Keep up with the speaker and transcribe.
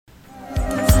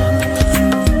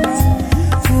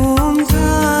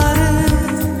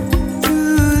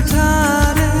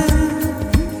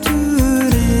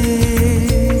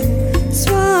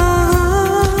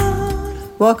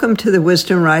Welcome to the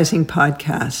Wisdom Rising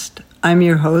podcast. I'm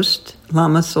your host,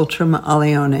 Lama Sultrama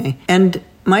Alione, and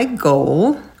my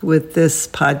goal with this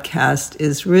podcast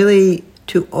is really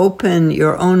to open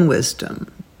your own wisdom,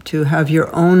 to have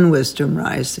your own wisdom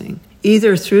rising,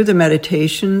 either through the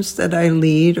meditations that I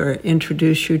lead or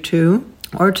introduce you to,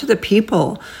 or to the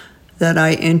people that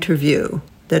I interview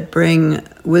that bring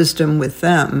wisdom with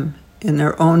them in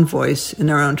their own voice, in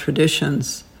their own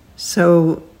traditions.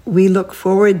 So we look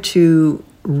forward to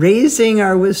raising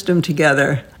our wisdom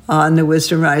together on the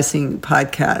Wisdom Rising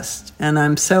podcast, and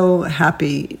I'm so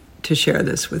happy to share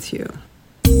this with you.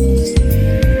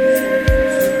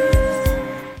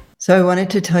 So I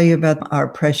wanted to tell you about our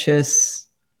precious,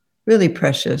 really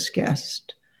precious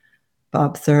guest,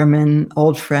 Bob Thurman,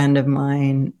 old friend of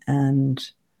mine, and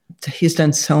he's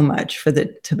done so much for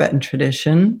the Tibetan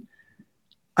tradition.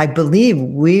 I believe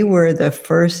we were the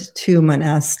first two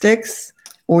monastics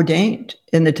ordained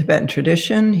in the Tibetan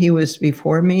tradition. He was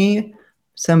before me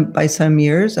by some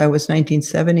years. I was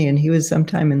 1970 and he was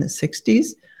sometime in the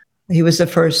 60s. He was the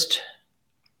first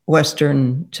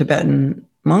Western Tibetan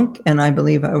monk, and I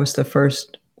believe I was the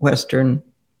first Western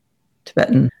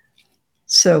Tibetan.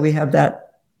 So we have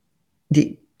that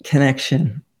deep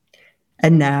connection.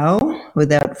 And now,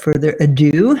 without further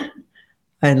ado,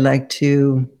 I'd like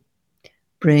to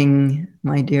bring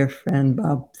my dear friend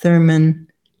Bob Thurman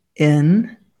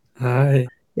in. Hi.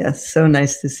 Yes, so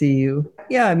nice to see you.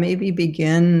 Yeah, maybe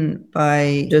begin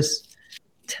by just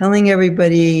telling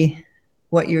everybody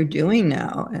what you're doing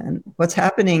now and what's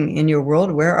happening in your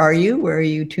world. Where are you? Where are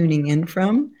you tuning in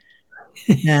from?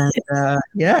 And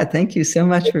thank you so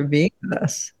much for being with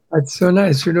us. That's so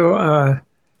nice. Lama,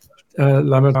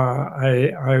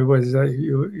 I was,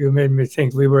 you made me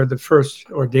think we were the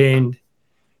first ordained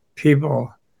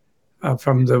people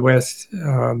from the West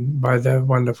by the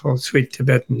wonderful, sweet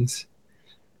Tibetans.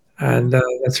 And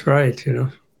that's right,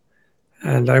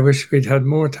 And I wish we'd had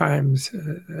more times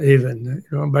even,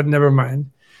 but never mind.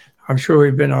 I'm sure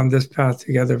we've been on this path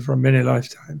together for many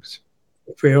lifetimes.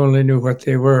 If we only knew what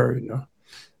they were,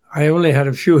 I only had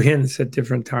a few hints at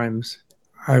different times.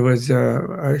 I was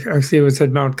actually it was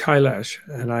at Mount Kailash,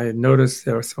 and I noticed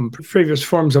there were some previous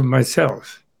forms of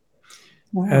myself.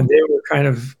 Wow. And they were kind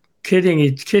of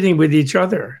kidding with each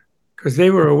other because they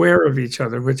were aware of each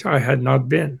other, which I had not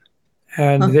been.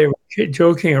 And they were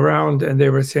joking around, and they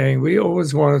were saying, we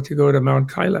always wanted to go to Mount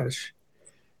Kailash.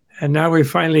 And now we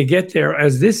finally get there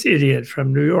as this idiot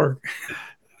from New York.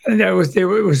 And it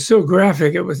was so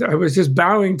graphic. I was just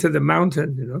bowing to the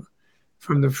mountain,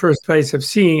 from the first place of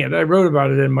seeing it. I wrote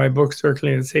about it in my book,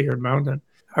 Circling the Sacred Mountain.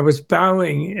 I was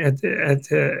bowing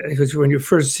because when you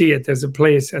first see it, there's a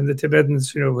place, and the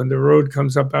Tibetans, when the road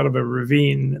comes up out of a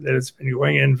ravine that it's been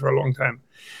going in for a long time,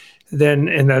 then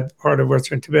in that part of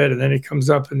Western Tibet, and then it comes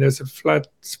up and there's a flat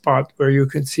spot where you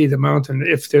can see the mountain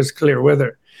if there's clear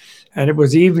weather. And it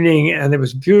was evening, and there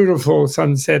was beautiful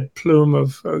sunset plume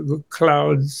of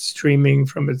clouds streaming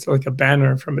from its, like a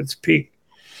banner from its peak.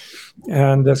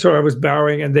 And so I was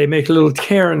bowing, and they make little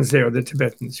cairns there, the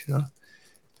Tibetans,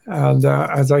 And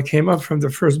as I came up from the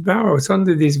first bow, I was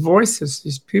under these voices,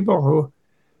 these people who,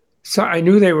 so I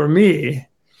knew they were me,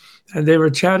 and they were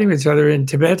chatting with each other in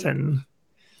Tibetan.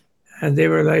 And they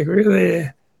were like, really,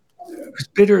 it was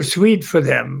bittersweet for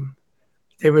them.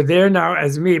 They were there now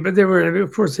as me, but they were,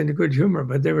 of course, in a good humor.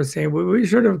 But they were saying, well, we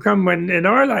should have come when in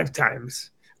our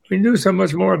lifetimes. We knew so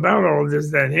much more about all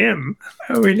this than him.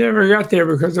 We never got there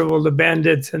because of all the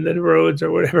bandits and the roads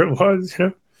or whatever it was.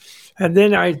 And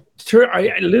then I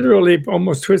literally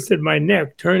almost twisted my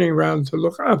neck, turning around to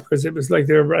look up because it was like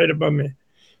they were right above me.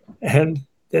 And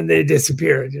then they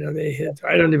disappeared. They hit.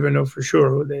 I don't even know for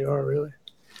sure who they are, really.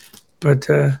 But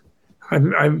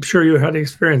I'm sure you had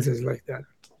experiences like that.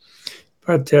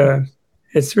 But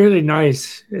it's really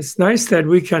nice. It's nice that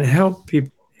we can help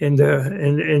people in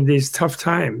these tough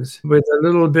times with a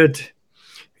little bit.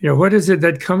 What is it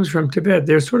that comes from Tibet?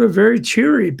 They're sort of very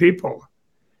cheery people.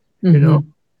 Mm-hmm.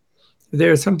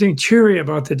 There's something cheery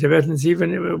about the Tibetans.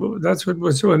 Even that's what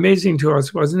was so amazing to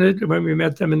us, wasn't it? When we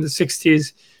met them in the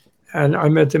 60s, and I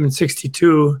met them in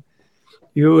 62,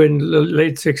 you in the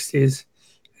late 60s.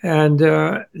 And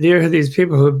there are these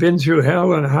people who have been through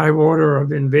hell and high water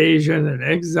of invasion and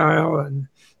exile and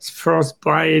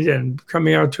frostbite and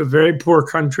coming out to very poor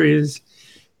countries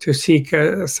to seek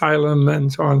asylum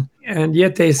and so on. And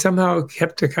yet they somehow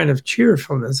kept a kind of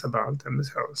cheerfulness about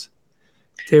themselves.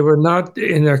 They were not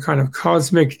in a kind of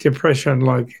cosmic depression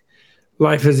like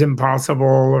life is impossible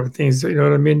or things, what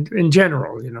I mean, in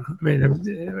general,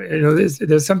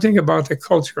 there's something about the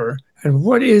culture. And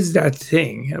what is that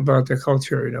thing about the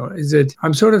culture, is it,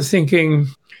 I'm sort of thinking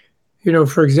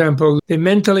For example, they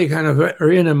mentally kind of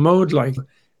are in a mode like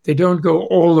they don't go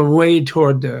all the way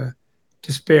toward the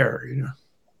despair.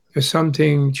 There's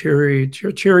something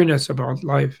cheeriness about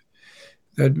life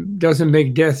that doesn't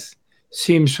make death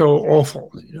seem so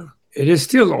awful. It is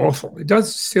still awful. It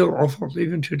does still awful,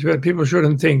 even to people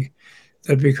shouldn't think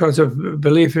that because of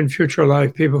belief in future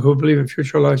life, people who believe in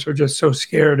future lives are just so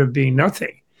scared of being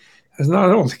nothing. That's not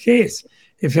at all the case.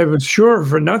 If it was sure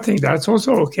for nothing, that's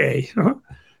also okay.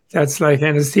 That's like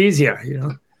anesthesia.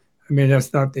 I mean,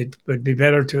 that's not, it would be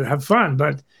better to have fun,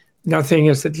 but nothing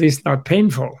is at least not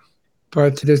painful.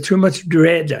 But there's too much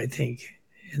dread, I think,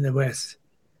 in the West.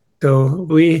 So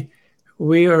we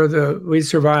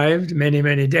survived many,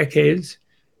 many decades,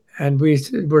 and we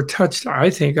were touched. I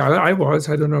think I was.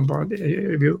 I don't know about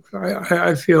you.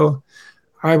 I feel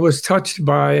I was touched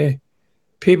by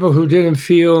people who didn't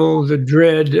feel the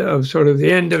dread of sort of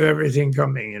the end of everything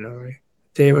coming.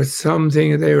 There was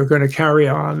something they were going to carry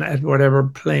on at whatever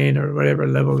plane or whatever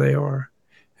level they are.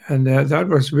 And that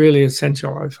was really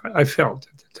essential, I felt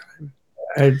at the time.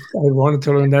 I wanted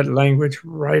to learn that language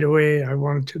right away. I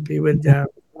wanted to be with them.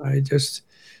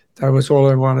 That was all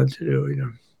I wanted to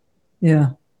do. Yeah.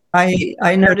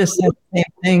 I noticed that same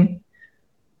thing.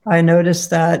 I noticed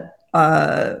that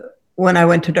when I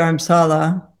went to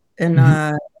Dharamsala in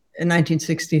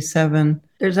 1967,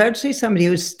 there's actually somebody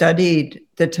who studied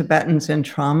the Tibetans in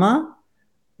trauma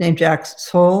named Jack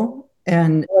Soul.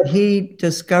 And what he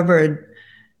discovered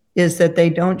is that they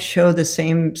don't show the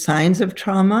same signs of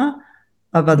trauma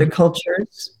of other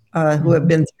cultures who have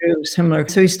been through similar.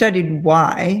 So he studied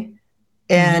why,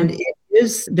 and it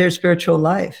is their spiritual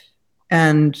life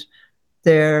and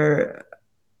their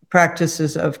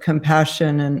practices of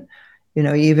compassion, and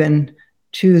even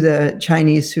to the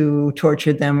Chinese who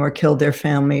tortured them or killed their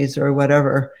families or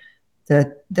whatever,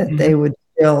 that they would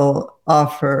still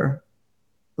offer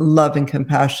love and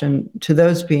compassion to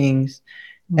those beings,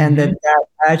 and that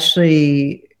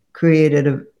actually created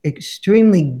an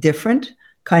extremely different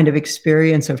kind of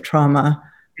experience of trauma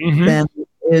than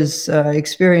is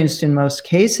experienced in most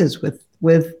cases with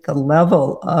the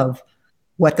level of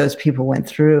what those people went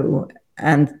through.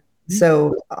 And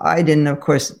so I didn't, of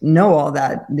course, know all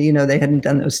that. They hadn't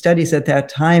done those studies at that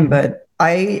time, but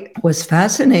I was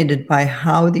fascinated by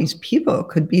how these people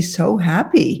could be so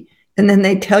happy. And then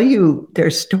they tell you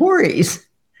their stories,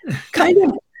 kind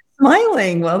of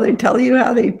smiling while they tell you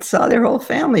how they saw their whole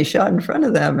family shot in front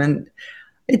of them. And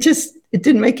it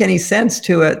didn't make any sense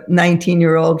to a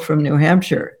 19-year-old from New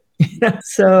Hampshire.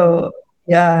 So,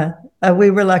 yeah,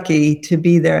 we were lucky to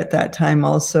be there at that time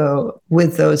also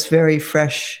with those very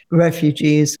fresh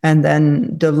refugees, and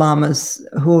then the lamas,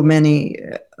 who many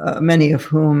of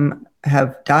whom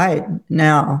have died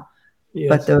now. Yes.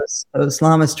 But those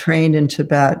lamas trained in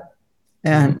Tibet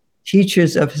and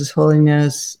teachers of His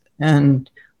Holiness, and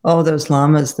all those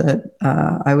lamas that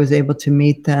I was able to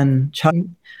meet then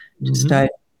just died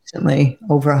recently,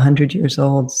 over 100 years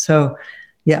old. So,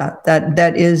 yeah,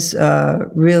 that is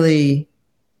really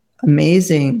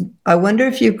amazing. I wonder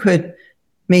if you could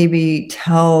maybe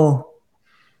tell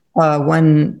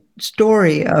one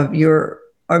story of your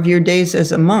days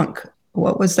as a monk.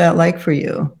 What was that like for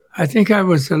you? I think I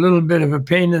was a little bit of a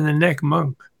pain in the neck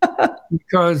monk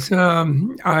because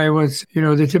I was,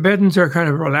 the Tibetans are kind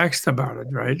of relaxed about it,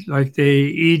 right? Like they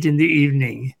eat in the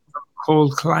evening,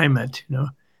 cold climate,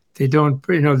 They don't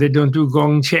do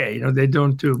gongche, they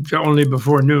don't do only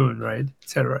before noon, right,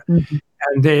 etc.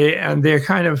 And they're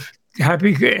kind of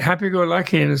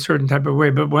happy-go-lucky in a certain type of way.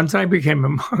 But once I became a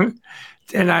monk,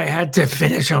 then I had to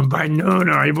finish them by noon,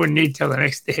 or I wouldn't eat till the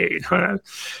next day.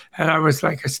 And I was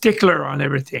like a stickler on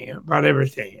about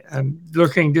everything, and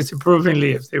looking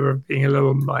disapprovingly if they were being a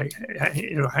little like,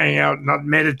 hanging out, not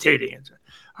meditating.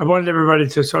 I wanted everybody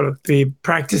to sort of be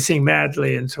practicing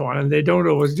madly and so on, and they don't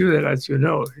always do that, as you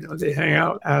know. They hang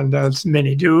out, and as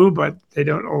many do, but they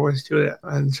don't always do that.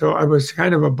 And so I was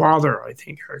kind of a bother, I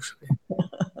think, actually.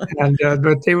 And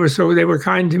but they were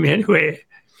kind to me anyway.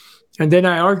 And then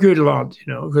I argued a lot,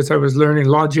 because I was learning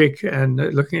logic and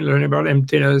learning about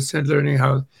emptiness and learning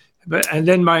how. And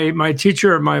then my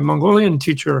teacher, my Mongolian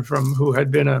teacher who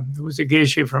was a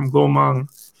geshe from Gomang,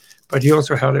 but he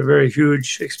also had a very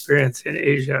huge experience in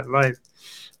Asia life.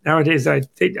 Nowadays, I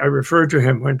think I refer to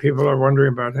him when people are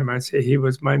wondering about him. I say he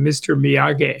was my Mr.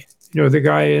 Miyagi, the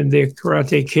guy in the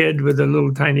Karate Kid with a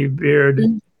little tiny beard.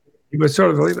 He was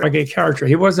sort of like a character.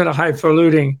 He wasn't a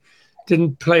highfalutin,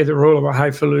 didn't play the role of a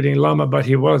highfalutin lama, but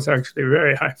he was actually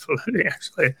very highfalutin,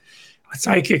 actually,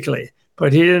 psychically.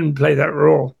 But he didn't play that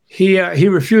role. He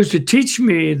refused to teach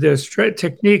me the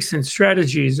techniques and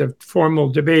strategies of formal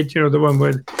debate, the one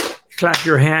with clap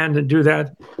your hand and do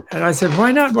that. And I said,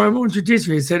 why not? Why won't you teach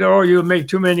me? He said, oh, you make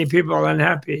too many people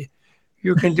unhappy.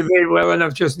 You can debate well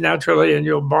enough just naturally and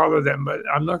you'll bother them, but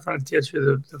I'm not going to teach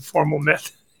you the formal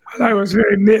method. And I was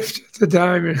very miffed at the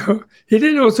time, you know. He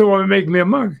didn't also want to make me a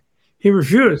monk. He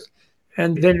refused.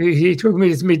 And then he took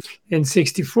me to meet in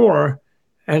 64.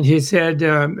 And he said,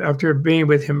 after being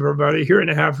with him for about a year and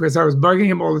a half, because I was bugging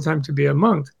him all the time to be a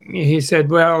monk, he said,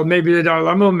 well, maybe the Dalai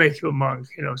Lama will make you a monk,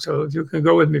 you know, so you can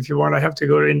go with me if you want. I have to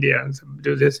go to India and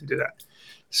do this and do that.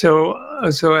 So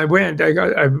I went. I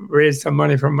raised some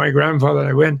money from my grandfather, and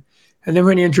I went. And then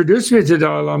when he introduced me to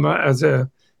Dalai Lama as a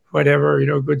whatever, you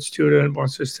know, good student,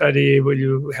 wants to study, will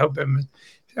you help him?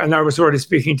 And I was already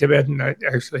speaking Tibetan,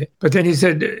 actually. But then he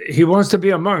said, he wants to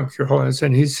be a monk, Your Holiness,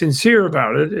 and he's sincere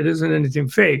about it. It isn't anything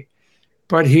fake.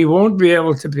 But he won't be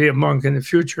able to be a monk in the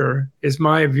future, is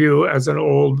my view as an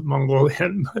old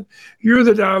Mongolian. But you're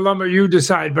the Dalai Lama, you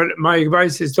decide. But my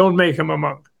advice is don't make him a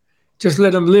monk. Just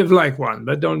let him live like one,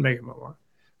 but don't make him a monk.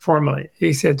 Formally,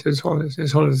 he said to His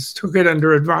Holiness took it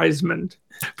under advisement.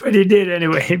 But he did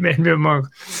anyway. He made me a monk.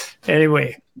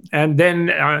 Anyway, and then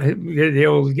the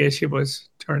old geshe was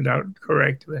turned out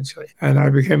correct eventually. And I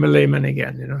became a layman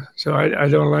again, you know. So I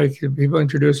don't like people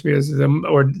introduce me as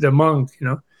the monk, you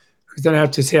know, because then I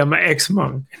have to say I'm an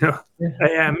ex-monk, you know. Yeah. I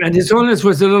am. And His Holiness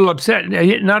was a little upset,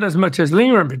 not as much as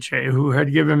Ling Rinpoche, who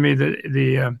had given me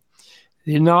the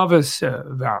novice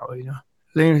vow, you know.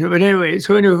 But anyway,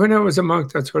 so when I was a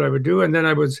monk, that's what I would do. And then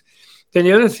then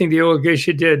the other thing the old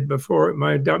geshe did before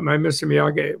my Mr.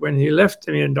 Miyagi, when he left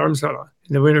me in Dharamsala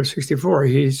in the winter of 64,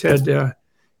 he said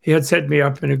he had set me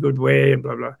up in a good way and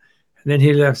blah, blah. And then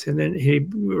he left. And then he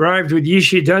arrived with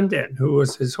Yishi Dunden, who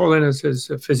was His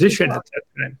Holiness's physician at that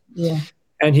time. Yeah.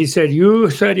 And he said, you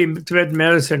study Tibetan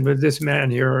medicine with this man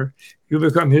here. You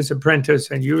become his apprentice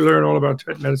and you learn all about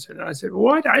Tibetan medicine. And I said,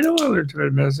 what? I don't want to learn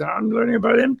Tibetan medicine. I'm learning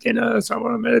about emptiness. I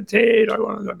want to meditate. I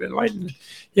want to be enlightened.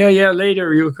 Yeah,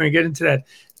 later you can get into that.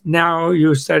 Now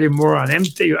you study more on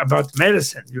about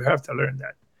medicine. You have to learn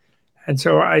that. And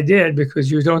so I did,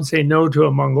 because you don't say no to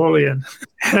a Mongolian.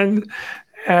 and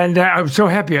I'm so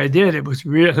happy I did. It was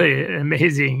really an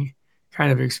amazing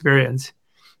kind of experience.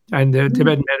 And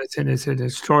Tibetan medicine is an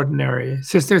extraordinary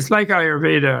system. It's like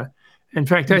Ayurveda. In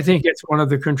fact, I think it's one of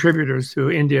the contributors to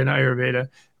Indian Ayurveda,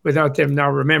 without them now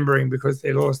remembering, because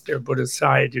they lost their Buddhist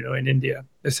side, you know, in India,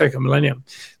 the second millennium.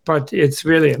 But it's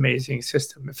really amazing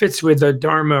system. It fits with the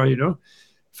Dharma, you know,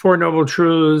 Four Noble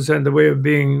Truths and the way of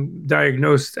being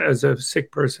diagnosed as a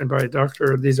sick person by a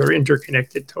doctor. These are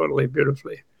interconnected totally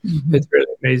beautifully. Mm-hmm. It's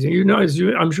really amazing. You know,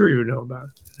 I'm sure you know about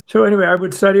it. So anyway, I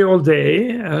would study all day,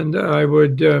 and I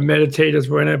would meditate as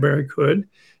whenever I could.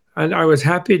 And I was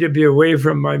happy to be away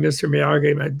from my Mr.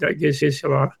 Miyagi, my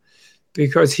Geshe-la,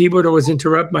 because he would always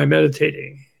interrupt my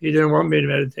meditating. He didn't want me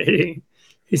meditating.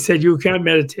 He said, you can't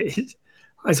meditate.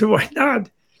 I said, why not?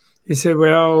 He said,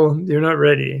 well, you're not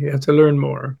ready. You have to learn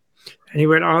more. And he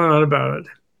went on and on about it.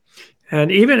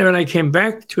 And even when I came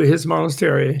back to his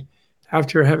monastery,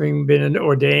 after having been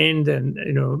ordained and,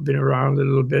 you know, been around a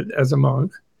little bit as a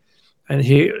monk, and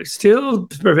he still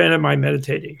prevented my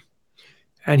meditating.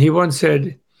 And he once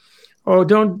said, oh,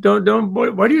 don't,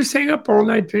 what are you staying up all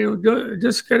night?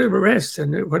 Just get a rest,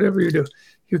 and whatever you do,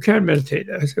 you can't meditate.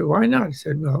 I said, why not? He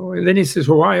said, well, and then he says,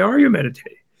 well, why are you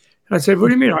meditating? And I said, what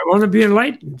do you mean? I want to be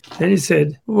enlightened. Then he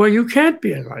said, well, you can't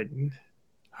be enlightened.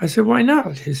 I said, why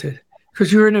not? He said,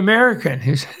 because you're an American.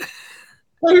 He said,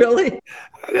 oh, really?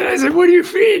 And then I said, what do you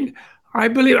mean? I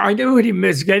knew what he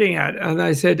was getting at. And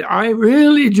I said, I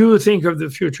really do think of the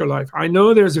future life. I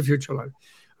know there's a future life.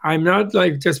 I'm not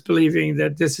like just believing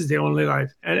that this is the only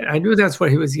life. And I knew that's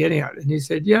what he was getting at. And he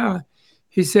said, yeah.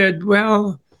 He said,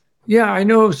 well, yeah, I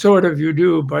know sort of you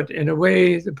do. But in a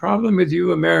way, the problem with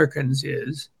you Americans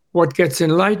is what gets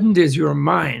enlightened is your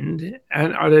mind.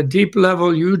 And at a deep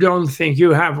level, you don't think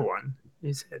you have one,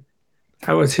 he said.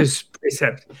 That was his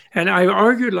precept. And I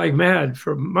argued like mad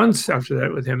for months after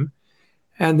that with him.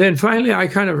 And then finally, I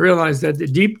kind of realized that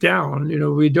deep down, you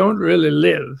know, we don't really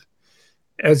live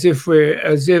as if,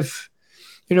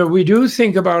 you know, we do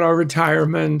think about our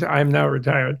retirement. I'm now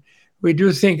retired. We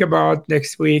do think about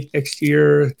next week, next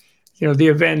year, you know, the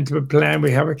event, we plan, we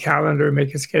have a calendar,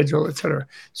 make a schedule, etc.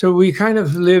 So we kind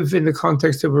of live in the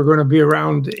context that we're going to be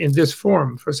around in this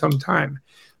form for some time.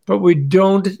 But we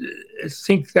don't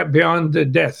think that beyond the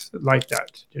death like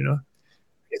that, you know.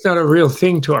 It's not a real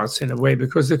thing to us in a way,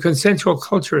 because the consensual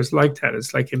culture is like that.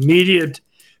 It's like immediate,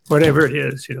 whatever it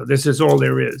is, you know, this is all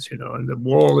there is, you know, and the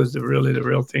wall is really the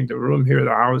real thing, the room here,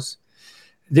 the house,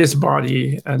 this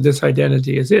body, and this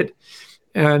identity is it.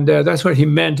 And that's what he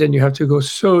meant. And you have to go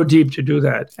so deep to do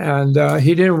that. And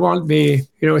he didn't want me,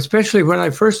 especially when I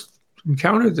first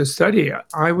encountered the study,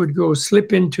 I would go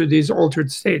slip into these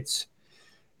altered states.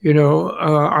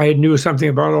 I knew something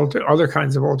about other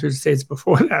kinds of altered states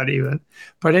before that even.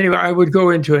 But anyway, I would go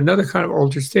into another kind of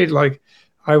altered state, like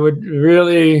I would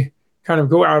really kind of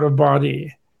go out of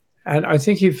body. And I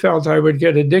think he felt I would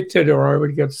get addicted or I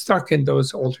would get stuck in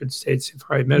those altered states if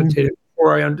I meditated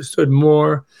or I understood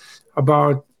more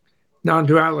about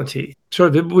non-duality. So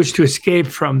the wish to escape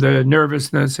from the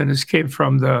nervousness and escape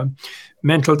from the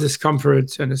mental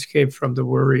discomforts and escape from the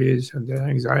worries and the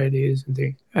anxieties and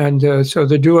things. And so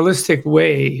the dualistic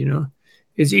way,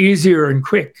 is easier and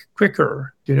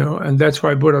quicker, and that's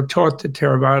why Buddha taught the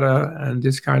Theravada and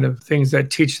this kind of things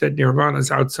that teach that nirvana is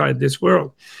outside this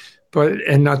world. He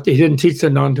didn't teach the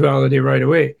non-duality right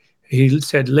away. He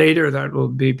said later that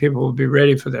people will be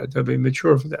ready for that. They'll be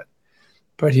mature for that.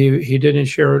 But he didn't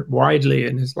share it widely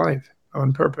in his life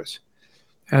on purpose.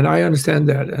 And I understand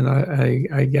that, and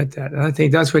I get that. And I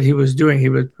think that's what he was doing. He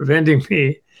was preventing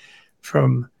me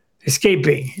from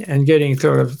escaping and getting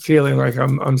sort of feeling like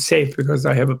I'm safe because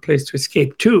I have a place to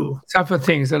escape to. Tougher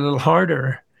things a little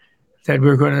harder, that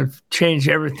we're going to change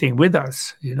everything with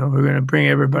us. We're going to bring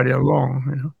everybody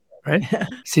along, right?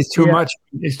 It's too much.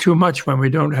 It's too much when we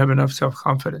don't have enough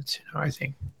self-confidence, I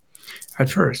think, at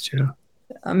first,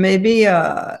 Maybe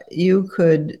you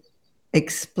could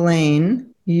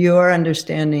explain your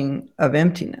understanding of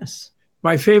emptiness.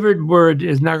 My favorite word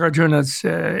is Nagarjuna's,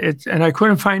 and I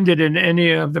couldn't find it in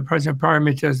any of the present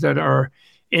paramitas that are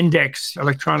indexed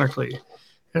electronically.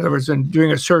 In other words, in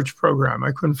doing a search program,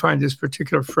 I couldn't find this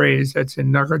particular phrase that's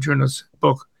in Nagarjuna's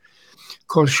book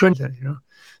called Shunta,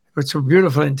 It's so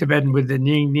beautiful in Tibetan with the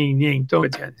ning, ning, ning,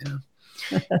 doten,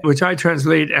 which I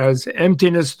translate as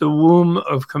emptiness, the womb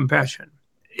of compassion.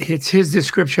 It's his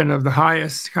description of the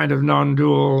highest kind of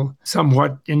non-dual,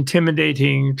 somewhat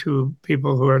intimidating to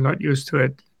people who are not used to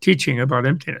it, teaching about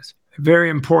emptiness. Very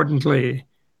importantly,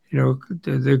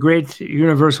 the great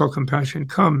universal compassion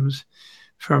comes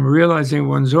from realizing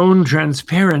one's own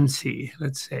transparency,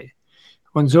 let's say,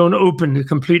 one's own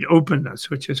complete openness,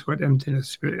 which is what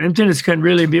emptiness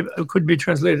could be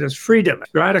translated as freedom,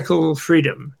 radical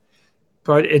freedom.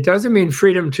 But it doesn't mean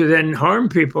freedom to then harm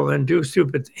people and do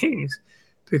stupid things.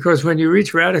 Because when you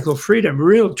reach radical freedom,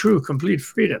 real, true, complete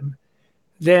freedom,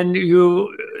 then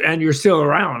you're still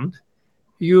around,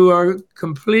 you are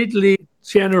completely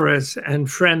generous and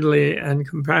friendly and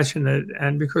compassionate,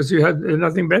 and because you have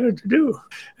nothing better to do.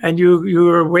 And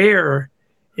you're aware,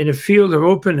 in a field of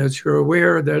openness, you're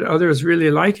aware that others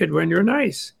really like it when you're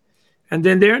nice. And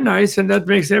then they're nice, and that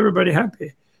makes everybody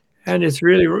happy. And it's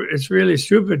really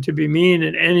stupid to be mean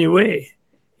in any way.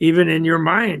 Even in your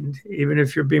mind, even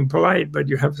if you're being polite, but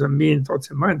you have some mean thoughts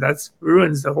in mind, that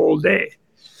ruins the whole day.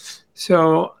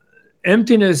 So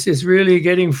emptiness is really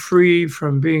getting free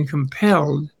from being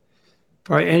compelled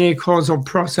by any causal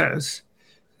process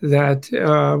that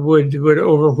would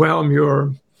overwhelm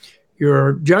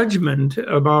your judgment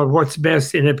about what's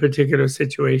best in a particular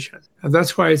situation. And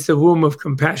that's why it's the womb of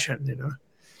compassion,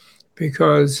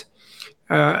 because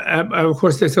of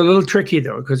course, it's a little tricky,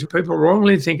 though, because people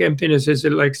wrongly think emptiness is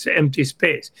like empty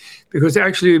space. Because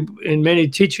actually, in many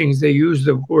teachings, they use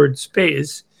the word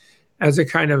space as a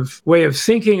kind of way of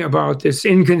thinking about this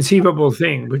inconceivable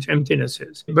thing, which emptiness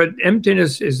is. But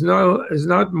emptiness is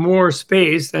not more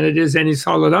space than it is any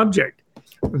solid object.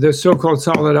 The so-called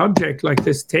solid object, like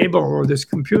this table or this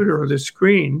computer or this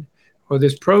screen or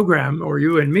this program or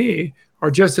you and me,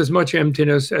 are just as much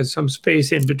emptiness as some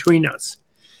space in between us.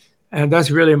 And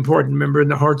that's really important. Remember, in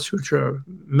the Heart Sutra,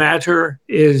 matter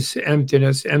is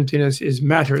emptiness. Emptiness is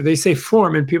matter. They say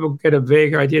form, and people get a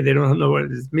vague idea. They don't know what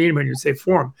it means when you say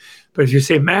form. But if you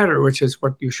say matter, which is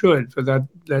what you should, for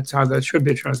that's how that should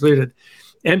be translated.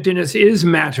 Emptiness is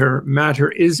matter.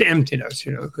 Matter is emptiness,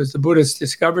 because the Buddhists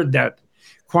discovered that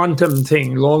quantum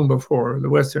thing long before the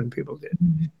Western people did.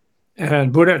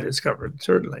 And Buddha discovered,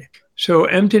 certainly. So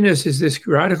emptiness is this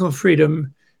radical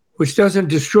freedom which doesn't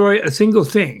destroy a single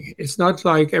thing. It's not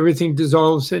like everything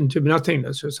dissolves into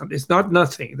nothingness or something. It's not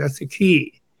nothing. That's the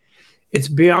key. It's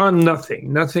beyond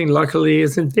nothing. Nothing, luckily,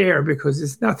 isn't there because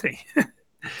it's nothing.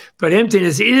 But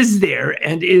emptiness is there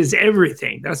and is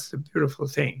everything. That's the beautiful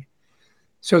thing.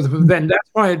 So then that's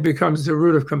why it becomes the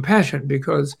root of compassion,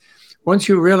 because once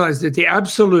you realize that the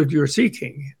absolute you're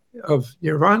seeking of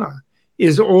nirvana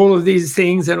is all of these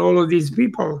things and all of these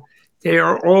people, they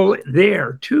are all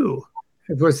there too.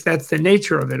 Because that's the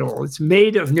nature of it all. It's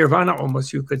made of nirvana,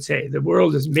 almost, you could say. The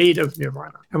world is made of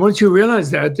nirvana. And once you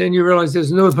realize that, then you realize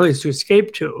there's no place to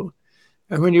escape to.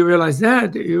 And when you realize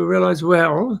that, you realize,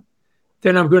 well,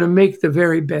 then I'm going to make the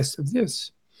very best of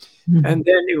this. And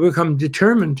then you become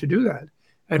determined to do that.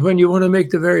 And when you want to make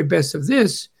the very best of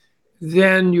this,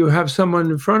 then you have someone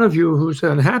in front of you who's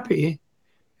unhappy,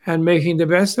 and making the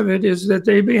best of it is that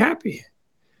they be happy.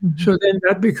 So then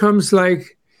that becomes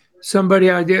like somebody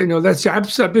idea,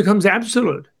 that becomes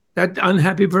absolute. That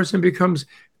unhappy person becomes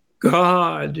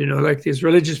God, like these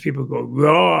religious people go,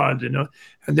 God, and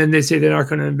then they say they're not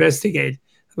going to investigate,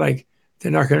 like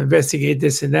they're not going to investigate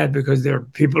this and that because they're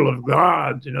people of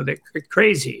God, they're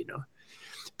crazy,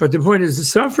 But the point is the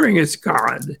suffering is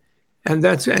God. And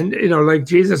like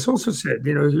Jesus also said,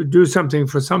 you do something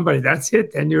for somebody, that's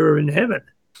it, and you're in heaven.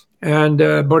 And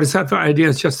Bodhisattva idea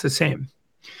is just the same.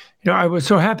 I was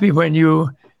so happy when you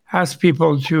asked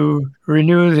people to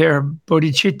renew their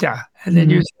bodhicitta, and then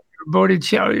you said,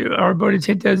 our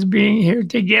bodhicitta is being here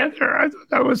together. I thought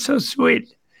that was so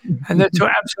sweet, and that's so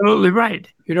absolutely right.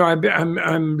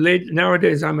 I'm late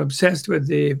nowadays. I'm obsessed with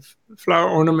the Flower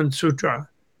Ornament Sutra,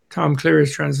 Tom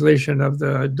Cleary's translation of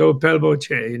the Do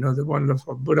Pelboche, the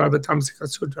wonderful Buddha-Tamsika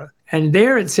Sutra, and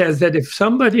there it says that if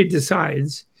somebody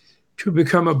decides to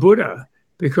become a Buddha,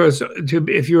 because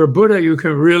if you're a Buddha, you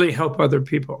can really help other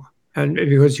people. And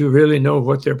because you really know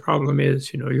what their problem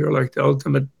is, you're like the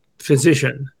ultimate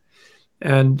physician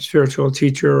and spiritual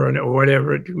teacher or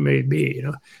whatever it may be,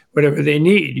 whatever they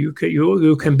need, you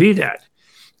can be that.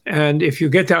 And if you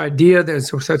get the idea there's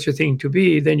such a thing to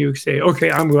be, then you say, okay,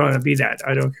 I'm going to be that.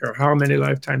 I don't care how many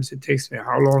lifetimes it takes me,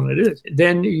 how long it is.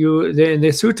 Then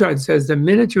the sutra says the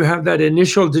minute you have that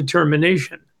initial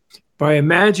determination, by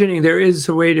imagining there is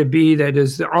a way to be that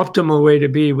is the optimal way to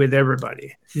be with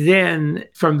everybody, then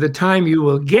from the time you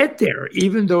will get there,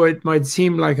 even though it might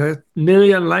seem like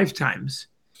 1,000,000 lifetimes,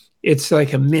 it's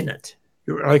like a minute.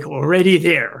 You're like already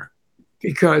there,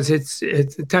 because it's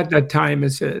at that time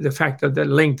is the fact that the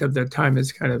length of the time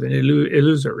is kind of an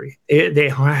illusory. They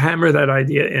hammer that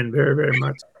idea in very, very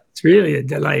much. It's really a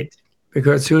delight,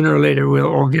 because sooner or later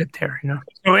we'll all get there,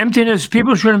 So emptiness,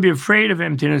 people shouldn't be afraid of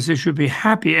emptiness. They should be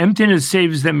happy. Emptiness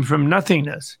saves them from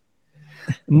nothingness.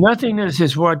 Nothingness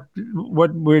is what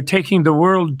we're taking the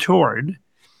world toward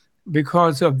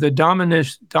because of the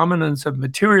dominance of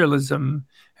materialism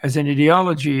as an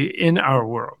ideology in our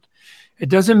world. It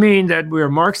doesn't mean that we're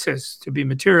Marxists to be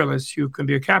materialists. You can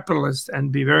be a capitalist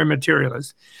and be very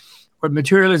materialist. What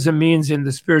materialism means in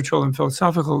the spiritual and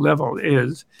philosophical level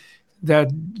is that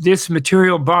this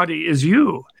material body is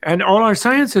you. And all our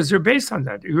sciences are based on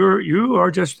that. You are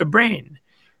just the brain,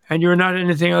 and you're not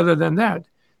anything other than that.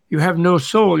 You have no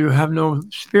soul, you have no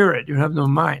spirit, you have no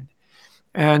mind.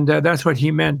 And that's what he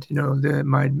meant,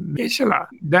 my Geshe-la.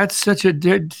 That's such a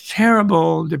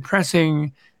terrible,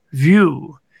 depressing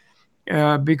view,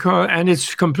 and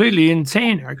it's completely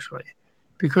insane, actually,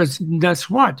 because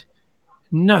that's what?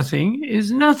 Nothing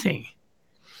is nothing.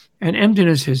 And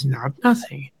emptiness is not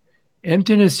nothing.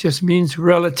 Emptiness just means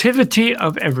relativity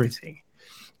of everything.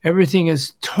 Everything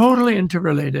is totally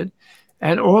interrelated,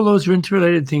 and all those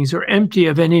interrelated things are empty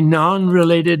of any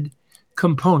non-related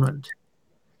component.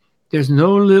 There's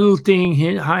no little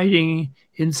thing hiding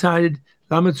inside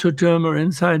Lama Tsutram or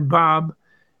inside Bob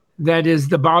that is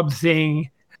the Bob thing,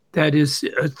 that is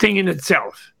a thing in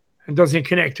itself and doesn't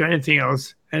connect to anything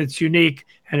else, and it's unique,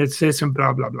 and it's this and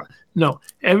blah, blah, blah. No,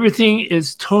 everything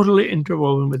is totally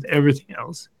interwoven with everything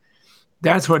else.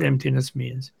 That's what emptiness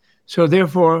means. So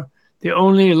therefore, the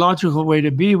only logical way to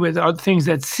be with things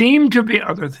that seem to be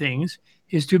other things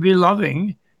is to be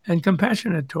loving and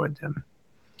compassionate toward them.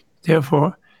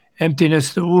 Therefore,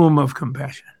 emptiness, the womb of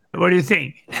compassion. What do you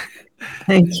think?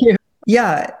 Thank you.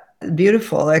 Yeah,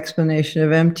 beautiful explanation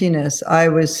of emptiness. I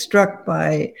was struck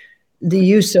by the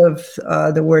use of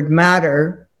the word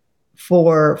matter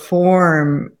for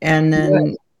form, and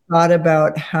then thought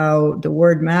about how the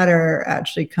word matter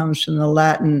actually comes from the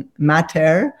Latin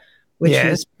mater, which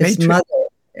is mother,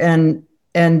 and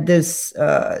this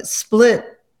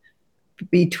split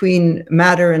between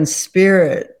matter and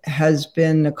spirit has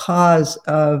been the cause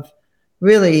of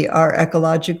really our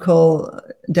ecological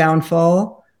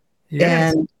downfall,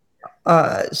 and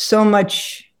so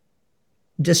much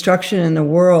destruction in the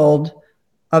world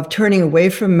of turning away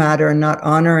from matter and not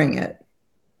honoring it.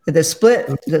 The split,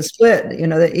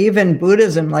 that even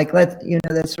Buddhism, like that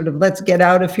sort of let's get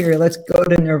out of here, let's go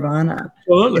to nirvana.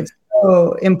 Absolutely. It's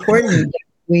so important.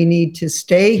 We need to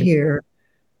stay here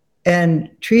and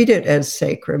treat it as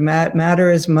sacred.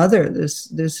 Matter is mother.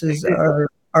 This is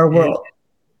our world.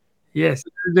 Yes,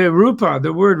 the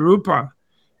word rupa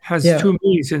has two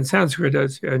meanings in Sanskrit and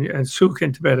sukh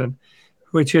in Tibetan,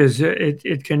 which is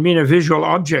it can mean a visual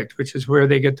object, which is where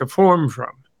they get the form from.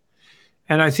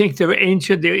 And I think the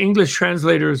English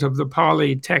translators of the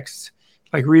Pali texts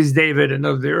like Rhys David and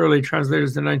of the early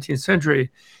translators of the 19th century,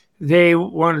 they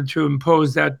wanted to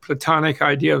impose that Platonic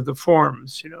idea of the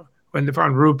forms, when they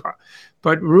found rupa.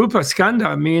 But rupa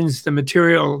skandha means the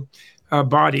material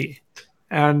body.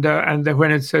 And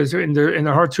when it says in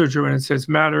the Heart Sutra, when it says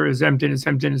matter is emptiness,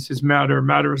 emptiness is matter,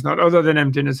 matter is not other than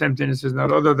emptiness, emptiness is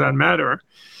not other than matter,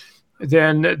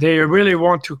 then they really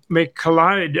want to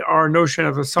collide our notion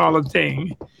of a solid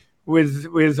thing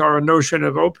with our notion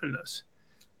of openness,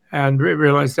 and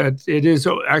realize that it is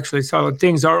actually solid.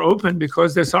 Things are open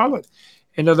because they're solid.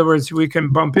 In other words, we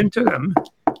can bump into them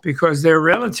because they're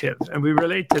relative, and we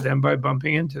relate to them by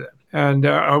bumping into them. And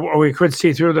or we could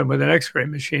see through them with an X-ray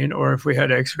machine, or if we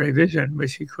had X-ray vision,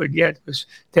 which we could get.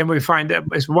 Then we find that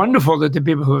it's wonderful that the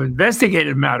people who have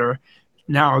investigated matter,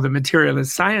 now the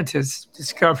materialist scientists,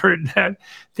 discovered that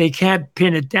they can't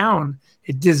pin it down.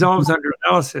 It dissolves under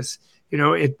analysis.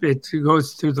 It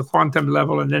goes through the quantum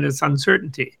level, and then it's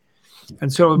uncertainty.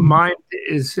 And so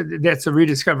that's a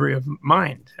rediscovery of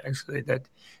mind, actually, that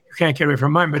you can't get away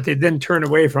from mind, but they then turn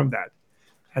away from that.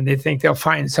 And they think they'll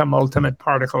find some ultimate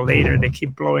particle later. They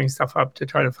keep blowing stuff up to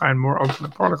try to find more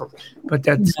ultimate particles. But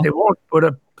they won't.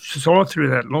 Buddha saw through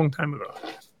that a long time ago.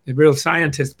 The real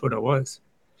scientist Buddha was.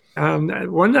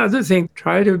 One other thing,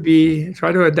 try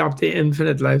to adopt the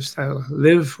infinite lifestyle.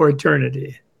 Live for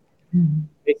eternity.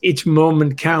 Make each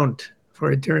moment count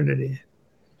for eternity.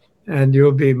 And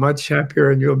you'll be much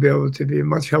happier, and you'll be able to be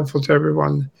much helpful to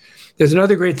everyone. There's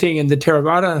another great thing in the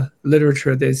Theravada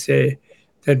literature. They say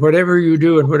that whatever you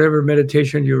do and whatever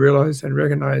meditation you realize and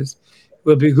recognize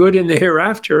will be good in the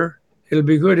hereafter. It'll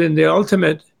be good in the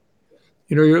ultimate,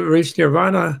 you'll reach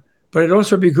nirvana, but it'll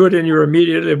also be good in your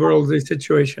immediate worldly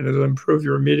situation. It'll improve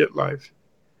your immediate life.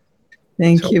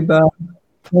 Thank you, Bob.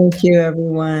 Thank you,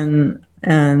 everyone.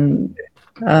 And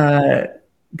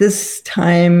this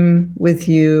time with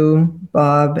you,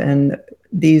 Bob, and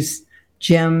these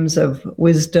gems of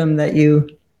wisdom that you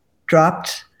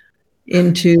dropped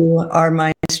into our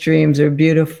mind streams are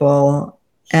beautiful.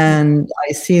 And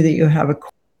I see that you have a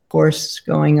course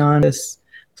going on, this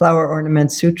Flower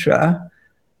Ornament Sutra,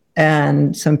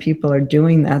 and some people are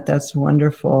doing that. That's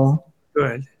wonderful.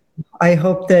 Good. I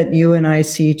hope that you and I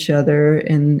see each other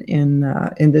in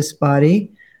this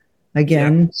body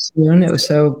again soon. It was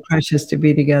so precious to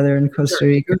be together in Costa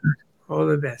Rica. All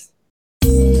the best.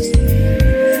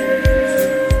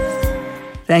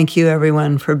 Thank you,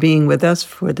 everyone, for being with us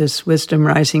for this Wisdom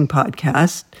Rising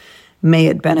podcast. May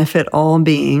it benefit all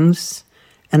beings.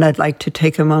 And I'd like to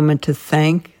take a moment to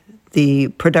thank the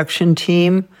production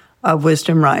team of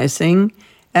Wisdom Rising,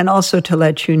 and also to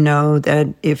let you know that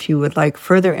if you would like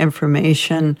further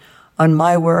information on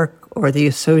my work or the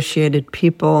associated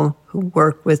people who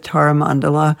work with Tara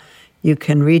Mandala, you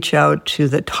can reach out to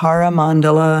the Tara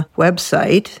Mandala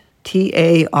website,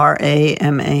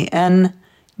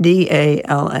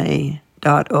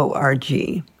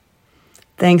 TaraMandala.org.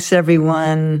 Thanks,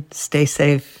 everyone. Stay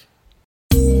safe.